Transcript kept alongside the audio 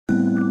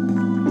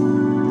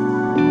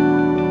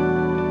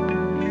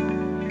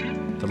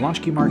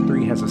LaunchKey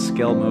MK3 has a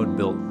scale mode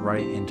built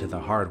right into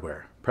the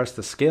hardware. Press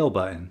the scale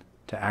button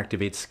to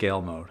activate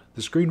scale mode.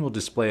 The screen will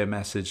display a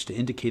message to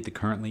indicate the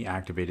currently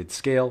activated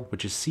scale,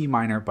 which is C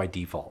minor by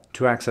default.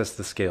 To access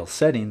the scale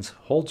settings,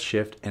 hold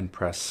Shift and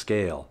press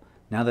scale.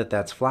 Now that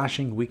that's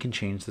flashing, we can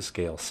change the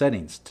scale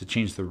settings. To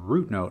change the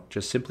root note,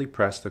 just simply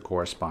press the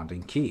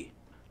corresponding key.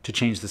 To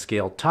change the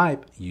scale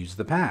type, use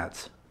the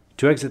pads.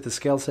 To exit the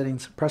scale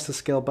settings, press the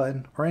scale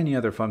button or any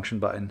other function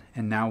button,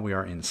 and now we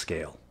are in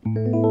scale.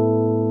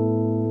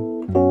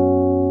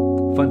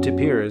 Fun tip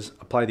here is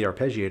apply the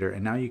arpeggiator,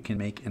 and now you can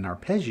make an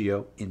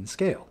arpeggio in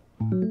scale.